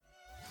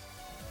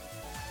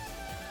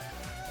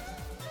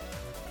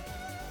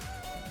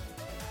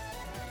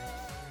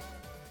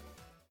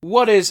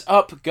What is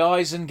up,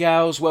 guys and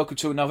gals? Welcome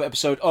to another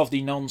episode of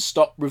the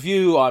Non-Stop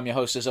Review. I'm your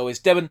host, as always,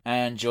 Devon,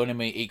 and joining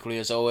me equally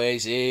as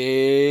always is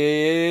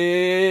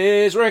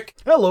Rick.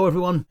 Hello,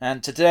 everyone.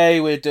 And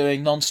today we're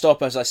doing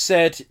Non-Stop, as I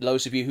said.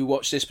 Those of you who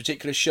watch this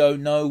particular show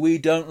know we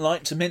don't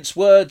like to mince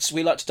words.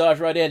 We like to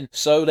dive right in.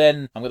 So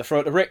then, I'm going to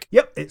throw it to Rick.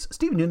 Yep, it's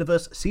Steven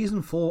Universe,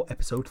 Season 4,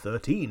 Episode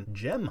 13,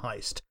 Gem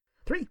Heist.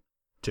 3,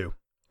 2,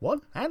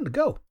 1, and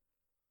go.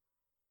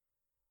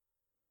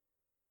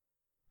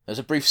 There's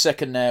a brief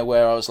second there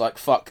where I was like,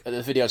 fuck,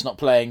 the video's not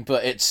playing,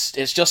 but it's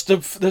just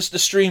the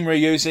stream we're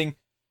using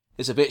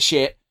is a bit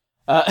shit.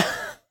 But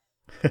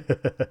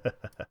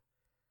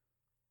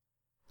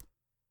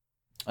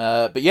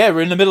yeah,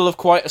 we're in the middle of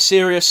quite a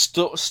serious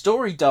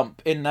story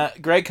dump in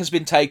that Greg has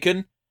been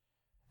taken,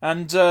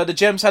 and the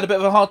Gems had a bit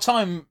of a hard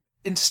time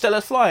interstellar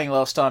flying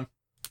last time.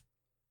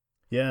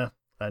 Yeah,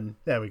 and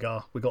there we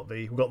go. We got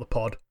the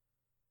pod.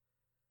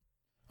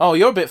 Oh,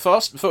 you're a bit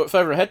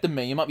further ahead than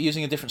me. You might be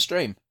using a different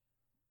stream.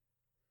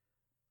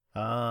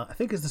 I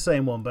think it's the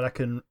same one, but I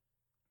can...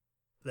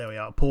 There we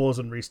are. Pause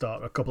and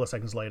restart a couple of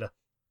seconds later.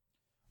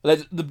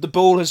 The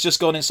ball has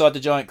just gone inside the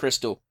giant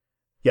crystal.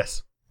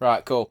 Yes.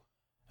 Right, cool.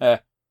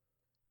 That's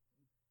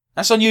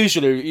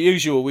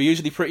unusual. We're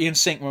usually pretty in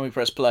sync when we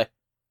press play.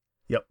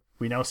 Yep.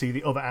 We now see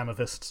the other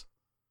amethysts.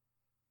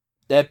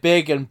 They're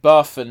big and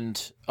buff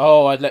and...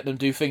 Oh, I'd let them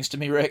do things to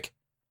me, Rick.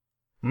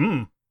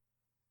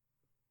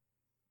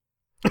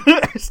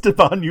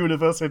 Esteban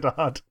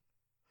Universidad.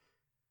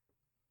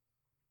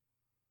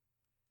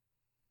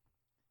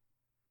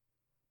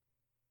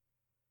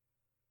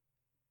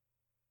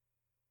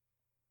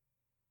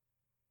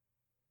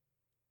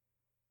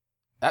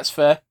 That's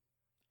fair.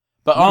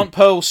 But aren't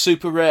pearls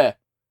super rare?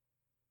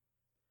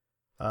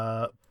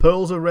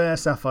 Pearls are rare,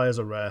 sapphires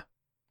are rare.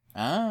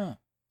 Ah.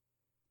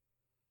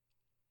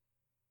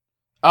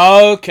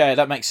 Okay,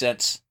 that makes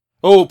sense.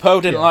 Oh,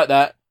 Pearl didn't like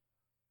that.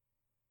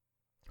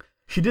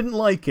 She didn't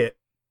like it,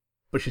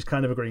 but she's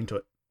kind of agreeing to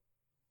it.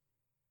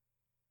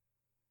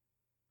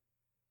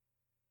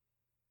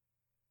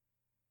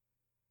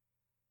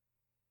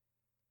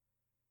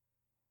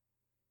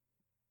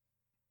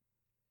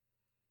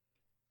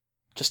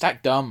 Just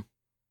act dumb.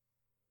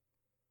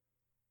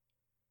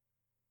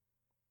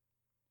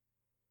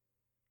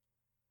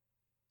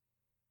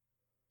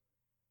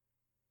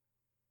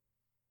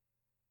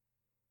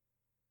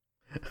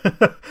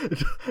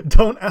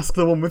 Don't ask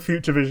the one with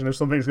future vision if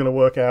something's going to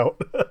work out.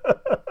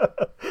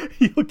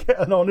 You'll get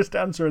an honest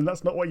answer, and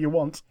that's not what you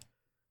want.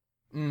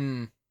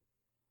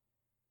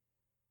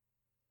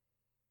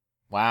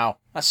 Wow,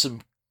 that's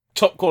some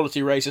top quality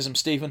racism,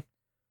 Stephen.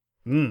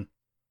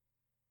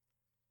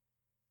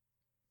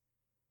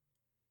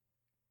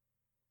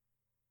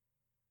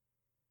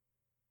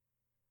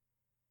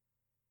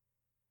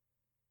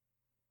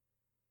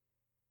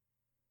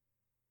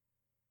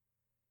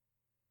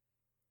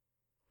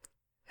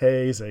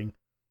 Hazing.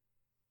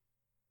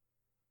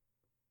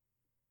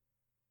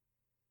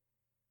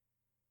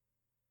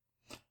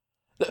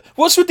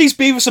 What's with these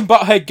Beavis and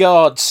Butthead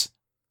guards?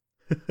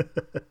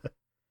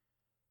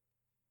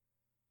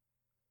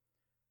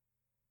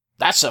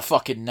 That's a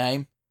fucking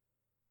name.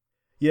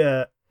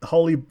 Yeah,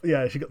 Holly.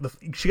 Yeah, she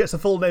gets the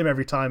full name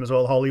every time as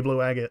well. Holly Blue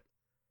Agate.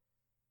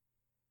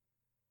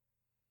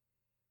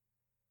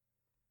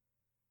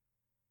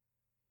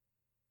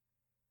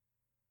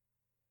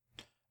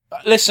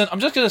 Listen, I'm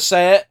just going to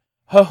say it.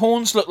 Her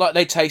horns look like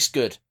they taste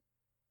good.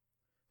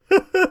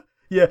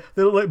 Yeah,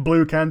 they look like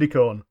blue candy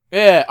corn.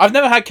 Yeah, I've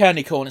never had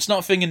candy corn. It's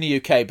not a thing in the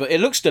UK, but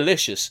it looks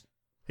delicious.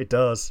 It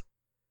does.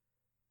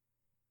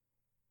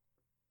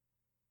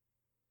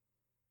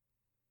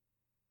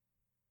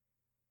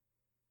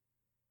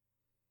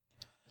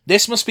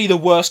 This must be the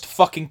worst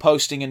fucking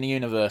posting in the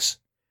universe.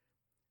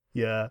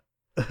 Yeah.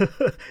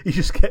 You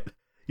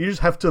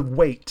just have to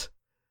wait.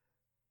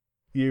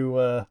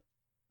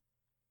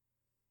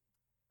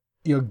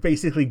 You're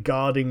basically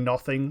guarding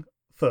nothing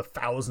for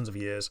thousands of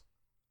years.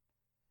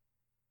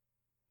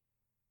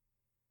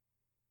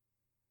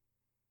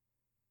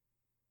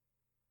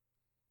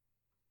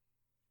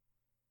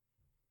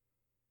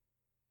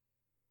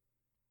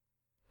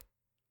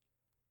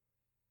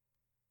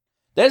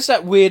 There's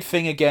that weird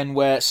thing again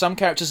where some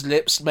characters'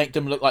 lips make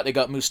them look like they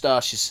got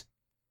moustaches.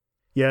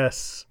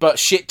 Yes. But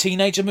shit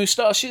teenager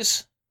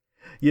moustaches?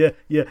 Yeah.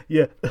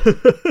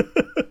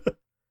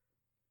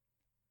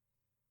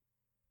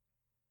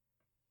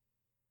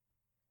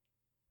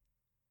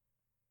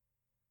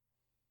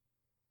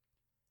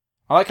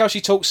 I like how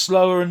she talks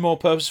slower and more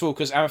purposeful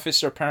because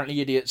amethysts are apparently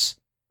idiots.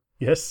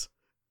 Yes.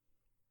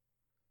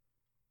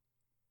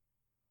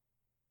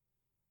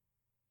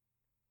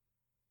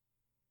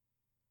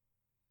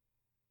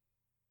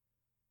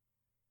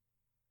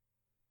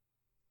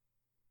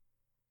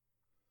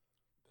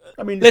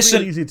 I mean, it's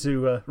really easy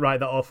to write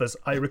that off as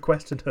I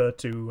requested her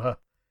to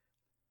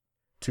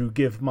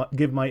give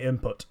my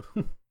input.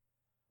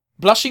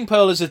 Blushing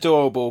Pearl is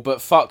adorable,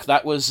 but fuck,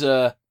 that was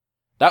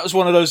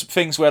one of those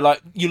things where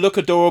like you look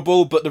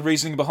adorable, but the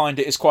reasoning behind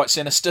it is quite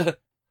sinister.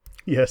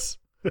 Yes.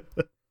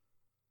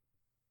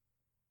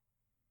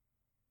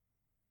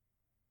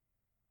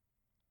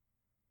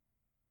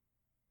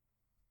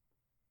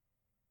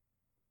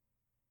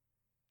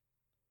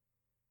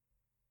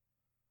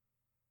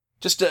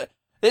 Just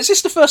is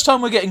this the first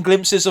time we're getting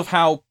glimpses of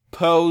how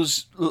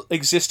Pearl's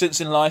existence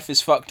in life is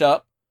fucked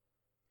up?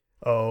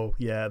 Oh,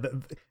 yeah.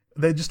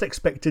 They're just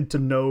expected to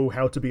know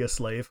how to be a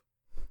slave.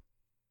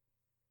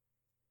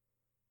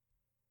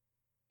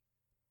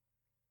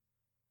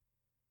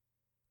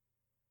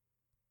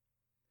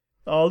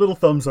 Oh, a little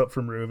thumbs up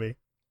from Ruby.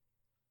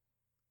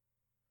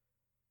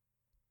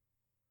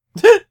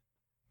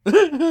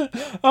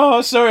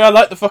 Oh, sorry, I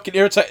like the fucking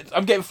irritate.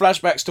 I'm getting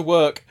flashbacks to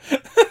work.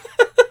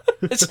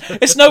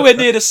 It's nowhere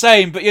near the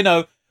same, but you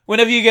know,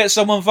 whenever you get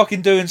someone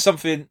fucking doing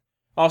something,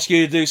 ask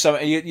you to do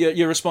something,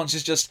 your response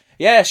is just,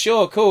 yeah,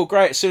 sure, cool,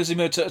 great. As soon as they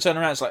move to turn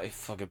around, it's like,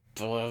 fucking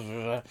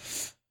do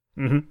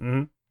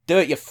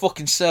it your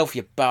fucking self,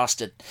 you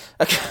bastard.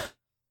 Okay.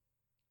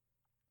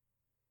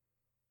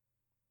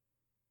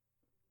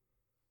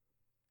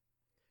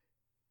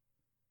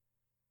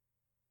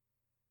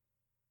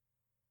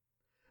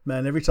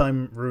 Man, every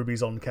time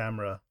Ruby's on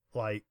camera,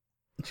 like,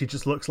 she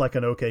just looks like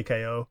an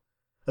OKKO.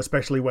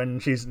 Especially when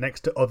she's next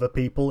to other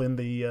people in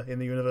the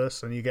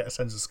universe, and you get a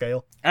sense of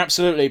scale.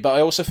 Absolutely, but I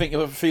also think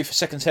you're a few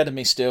seconds ahead of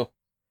me still.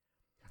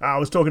 I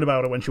was talking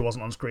about her when she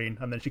wasn't on screen,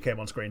 and then she came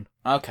on screen.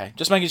 Okay,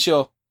 just making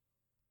sure.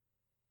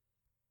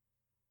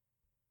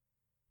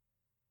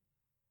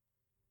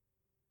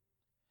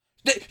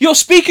 You're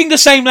speaking the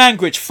same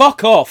language.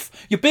 Fuck off.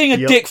 You're being a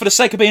dick for the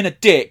sake of being a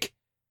dick.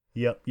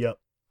 Yep.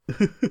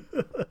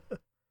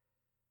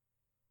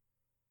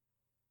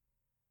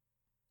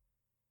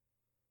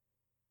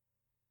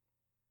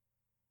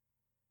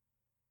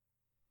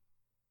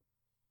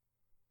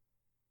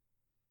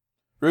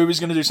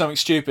 Ruby's going to do something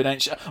stupid,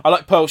 ain't she? I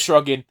like Pearl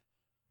shrugging.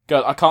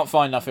 Go, I can't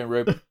find nothing,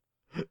 Rube.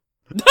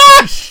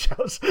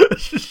 shouts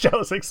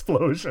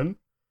explosion.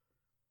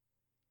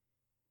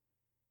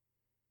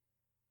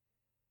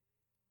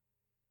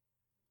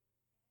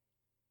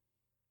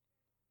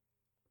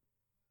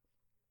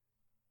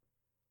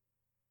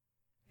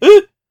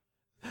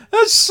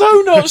 That's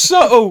so not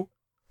subtle.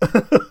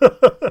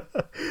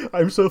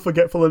 I'm so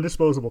forgetful and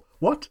disposable.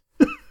 What?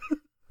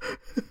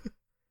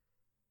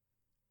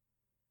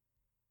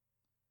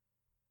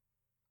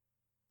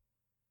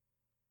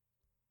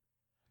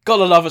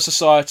 Gotta love a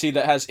society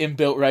that has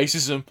inbuilt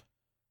racism.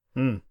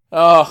 Mm.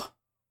 Oh.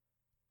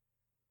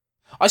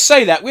 I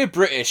say that, we're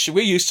British,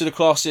 we're used to the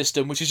class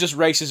system, which is just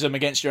racism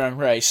against your own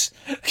race.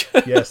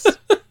 Yes.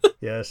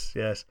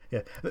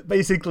 Yeah.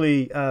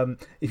 Basically,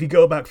 if you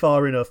go back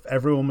far enough,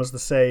 everyone was the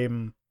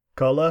same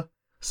colour,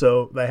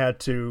 so they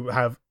had to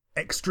have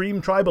extreme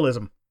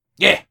tribalism.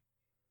 Yeah.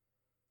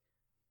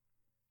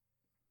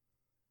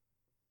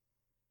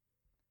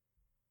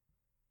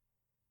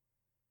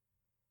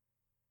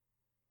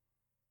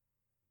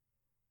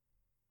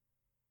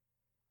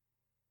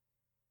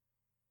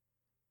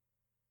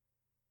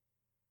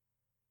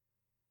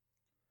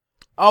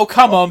 Oh,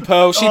 come on,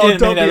 Pearl. She didn't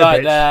mean it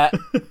like that.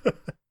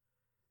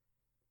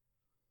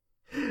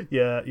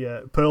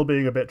 Yeah. Pearl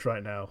being a bitch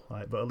right now,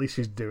 but at least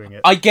she's doing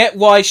it. I get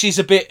why she's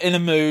a bit in a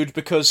mood,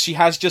 because she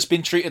has just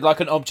been treated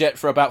like an object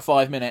for about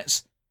 5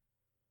 minutes.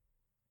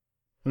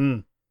 Hmm.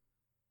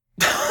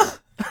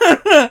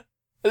 At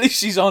least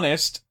she's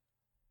honest.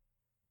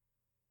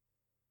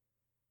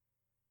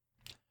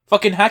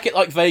 Fucking hack it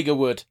like Vega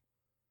would.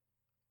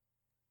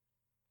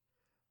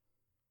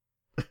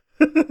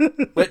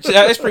 Which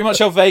that's pretty much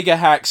how Vega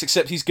hacks,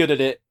 except he's good at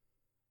it.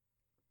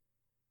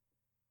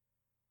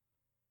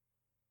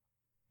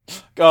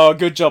 Oh,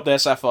 good job there,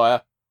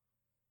 Sapphire.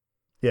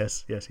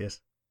 Yes.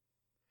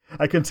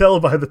 I can tell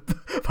by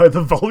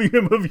the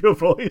volume of your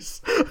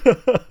voice.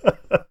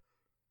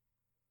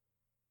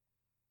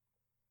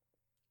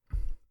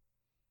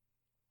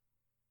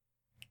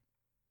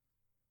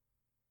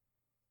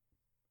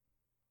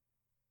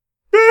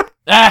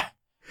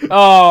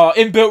 Oh,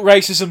 inbuilt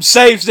racism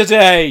saves the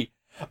day.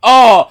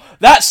 Oh,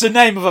 that's the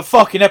name of a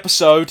fucking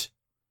episode.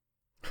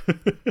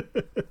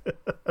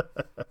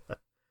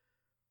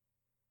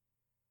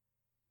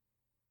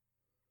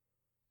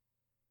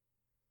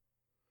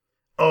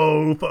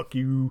 Oh, fuck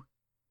you.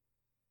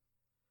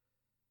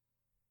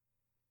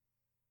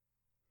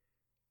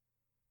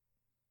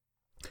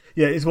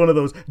 Yeah, it's one of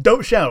those,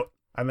 don't shout.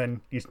 And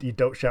then you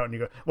don't shout and you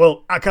go,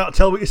 well, I can't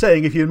tell what you're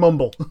saying if you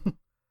mumble.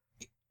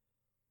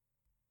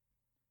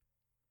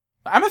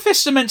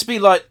 Amethysts are meant to be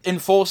like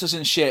enforcers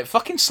and shit.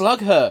 Fucking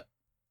slug her.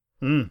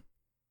 Hmm.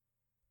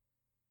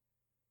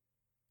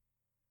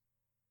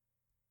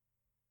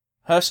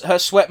 Her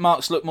sweat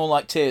marks look more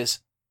like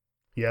tears.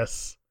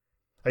 Yes.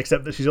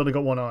 Except that she's only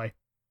got one eye.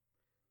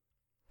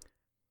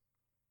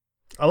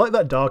 I like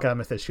that dark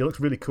amethyst. She looks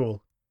really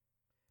cool.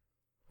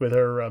 With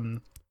her a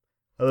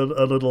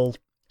little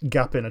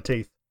gap in her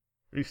teeth.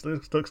 She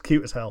looks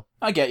cute as hell.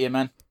 I get you,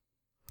 man.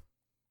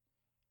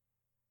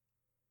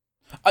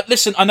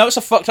 Listen, I know it's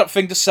a fucked up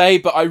thing to say,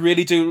 but I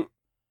really do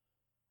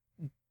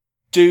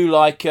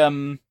like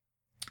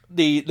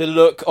the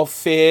look of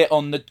fear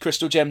on the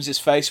Crystal Gems'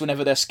 face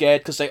whenever they're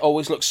scared, because they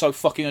always look so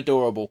fucking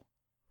adorable.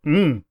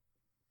 Mm.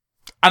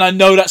 And I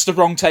know that's the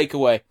wrong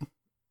takeaway.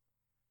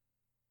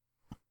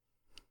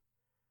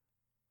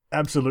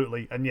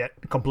 Absolutely, and yet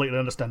completely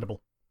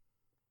understandable.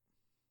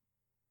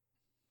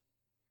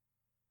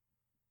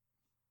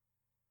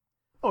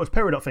 it's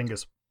Peridot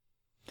fingers.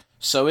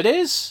 So it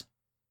is.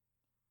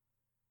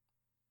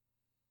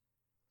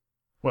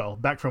 Well,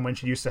 back from when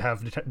she used to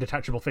have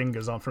detachable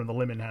fingers on from the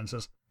limb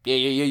enhancers.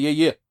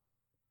 Yeah.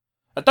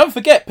 And don't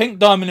forget, Pink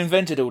Diamond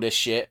invented all this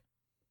shit.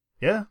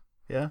 Yeah.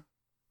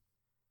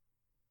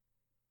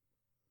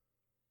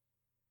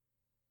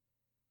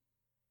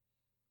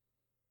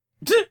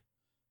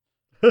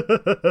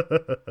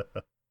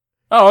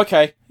 Oh,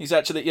 okay. He's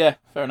actually, yeah,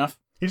 fair enough.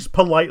 He just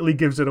politely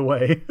gives it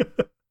away.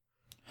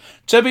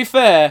 To be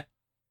fair,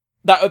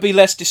 that would be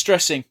less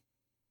distressing.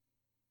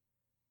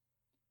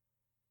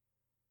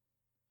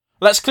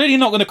 That's clearly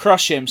not going to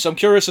crush him, so I'm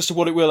curious as to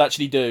what it will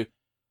actually do.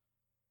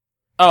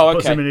 Oh, okay.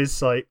 Puts him in his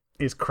sight,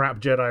 his crap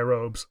Jedi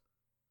robes.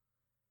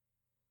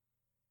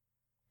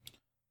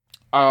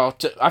 Oh,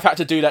 I've had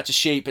to do that to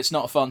sheep. It's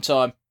not a fun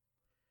time.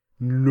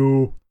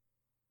 No.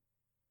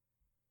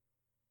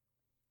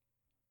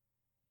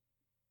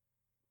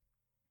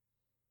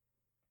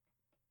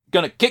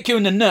 Gonna kick you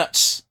in the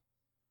nuts.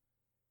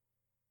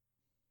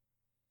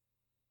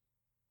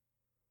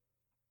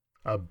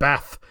 A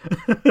bath.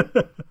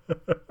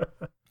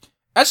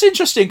 That's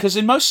interesting, because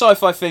in most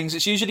sci-fi things,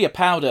 it's usually a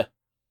powder.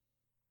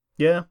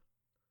 Yeah.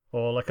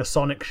 Or like a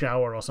sonic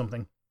shower or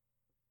something.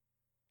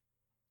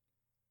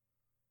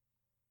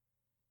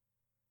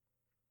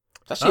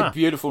 It's actually a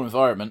beautiful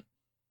environment.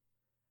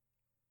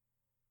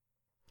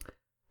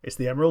 It's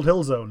the Emerald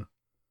Hill Zone.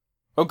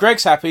 Well,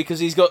 Greg's happy because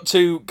he's got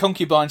 2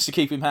 concubines to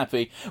keep him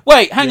happy.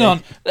 Wait, hang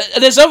on.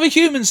 There's other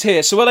humans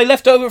here, so are they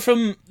left over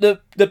from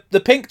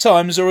the Pink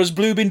times, or has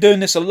Blue been doing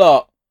this a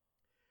lot?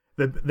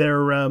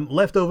 They're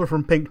left over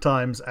from Pink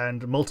times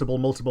and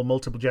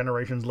multiple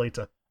generations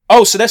later.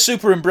 Oh, so they're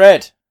super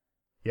inbred.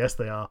 Yes,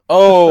 they are.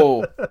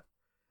 Oh.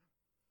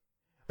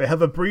 They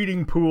have a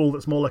breeding pool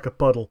that's more like a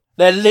puddle.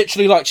 They're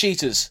literally like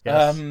cheetahs.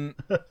 Yes.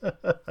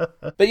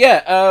 But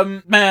yeah,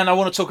 man, I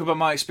want to talk about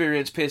my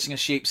experience piercing a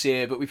sheep's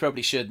ear, but we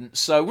probably shouldn't.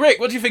 So, Rick,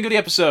 what do you think of the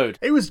episode?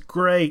 It was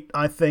great.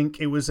 I think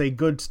it was a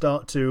good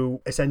start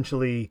to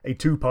essentially a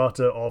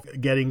 2-parter of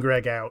getting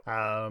Greg out.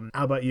 How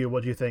about you?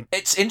 What do you think?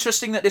 It's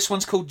interesting that this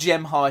one's called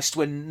Gem Heist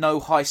when no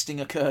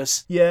heisting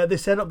occurs. Yeah, they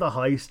set up the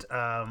heist.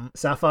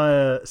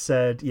 Sapphire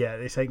said, yeah,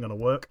 this ain't gonna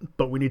work,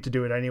 but we need to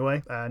do it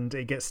anyway, and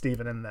it gets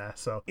Steven in there,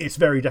 so it's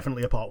very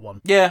definitely a part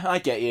 1. Yeah, I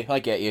get you.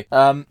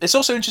 It's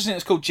also interesting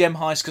it's called Gem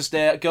Heist because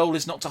their goal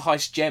is not to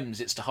heist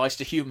gems, it's to heist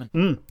a human.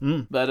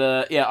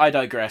 But yeah, I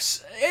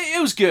digress.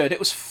 It was good. It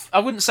was. I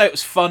wouldn't say it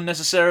was fun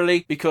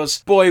necessarily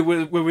because boy,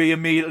 were we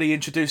immediately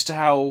introduced to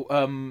how,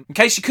 in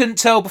case you couldn't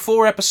tell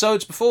before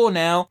episodes before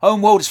now,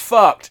 Homeworld is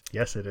fucked.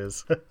 Yes, it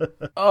is.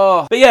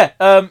 Oh, but yeah,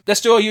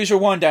 let's do our usual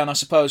wind down, I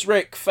suppose.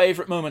 Rick,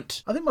 favourite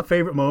moment? I think my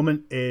favourite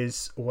moment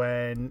is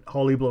when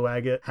Holly Blue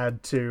Agate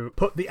had to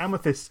put the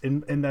amethysts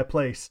in their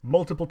place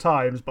multiple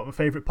times, but my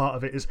favourite part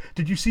of it is,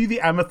 did you see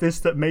the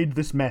amethyst that made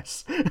this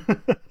mess?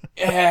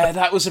 Yeah,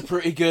 that was a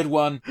pretty good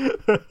one.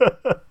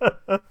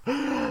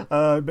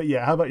 But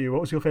yeah, how about you?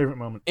 What was your favourite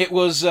moment? It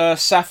was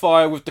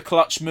Sapphire with the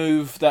clutch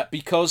move that,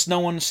 because no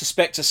one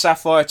suspects a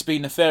Sapphire to be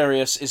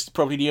nefarious, is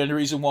probably the only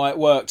reason why it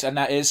worked, and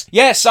that is,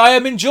 yes, I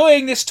am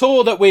enjoying this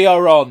tour that we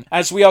are on,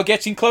 as we are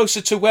getting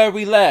closer to where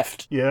we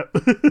left. Yeah.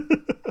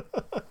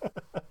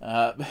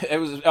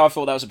 I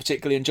thought that was a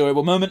particularly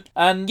enjoyable moment.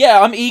 And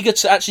yeah, I'm eager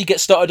to actually get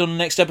started on the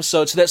next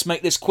episode, so let's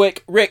make this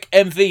quick. Rick,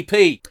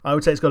 MVP. I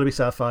would say it's got to be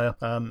Sapphire.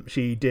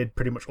 She did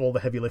pretty much all the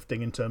heavy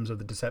lifting in terms of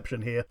the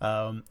deception here.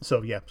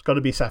 So yeah, it's got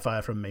to be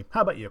Sapphire from me.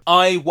 How about you?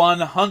 I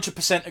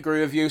 100% agree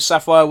with you.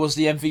 Sapphire was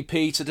the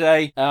MVP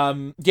today.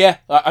 Yeah,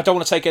 I don't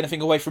want to take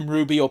anything away from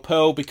Ruby or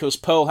Pearl, because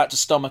Pearl had to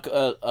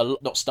swallow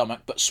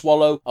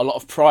a lot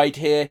of pride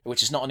here,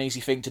 which is not an easy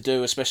thing to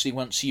do, especially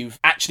once you've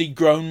actually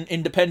grown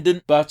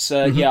independent. But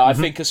yeah, I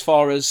think as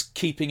far as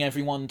keeping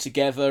everyone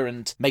together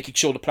and making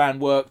sure the plan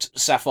worked,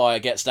 Sapphire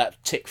gets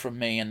that tick from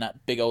me and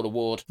that big old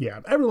award. Yeah,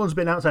 everyone's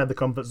been outside the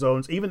comfort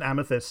zones. Even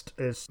Amethyst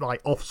is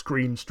like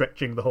off-screen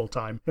stretching the whole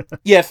time.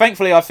 Yeah,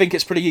 thankfully I think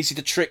it's pretty easy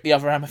to trick the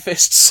other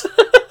Amethysts.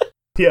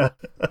 Yeah.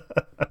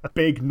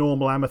 Big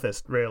normal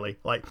Amethyst, really.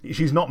 Like,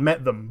 she's not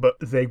met them, but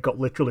they've got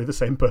literally the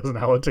same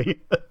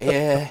personality.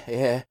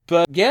 Yeah.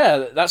 But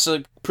yeah, that's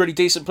a pretty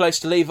decent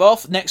place to leave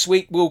off. Next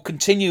week we'll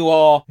continue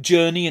our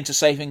journey into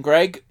saving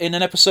Greg in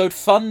an episode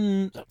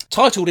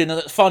titled in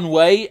a fun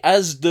way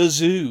as The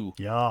Zoo.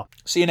 Yeah.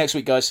 See you next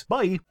week, guys.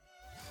 Bye.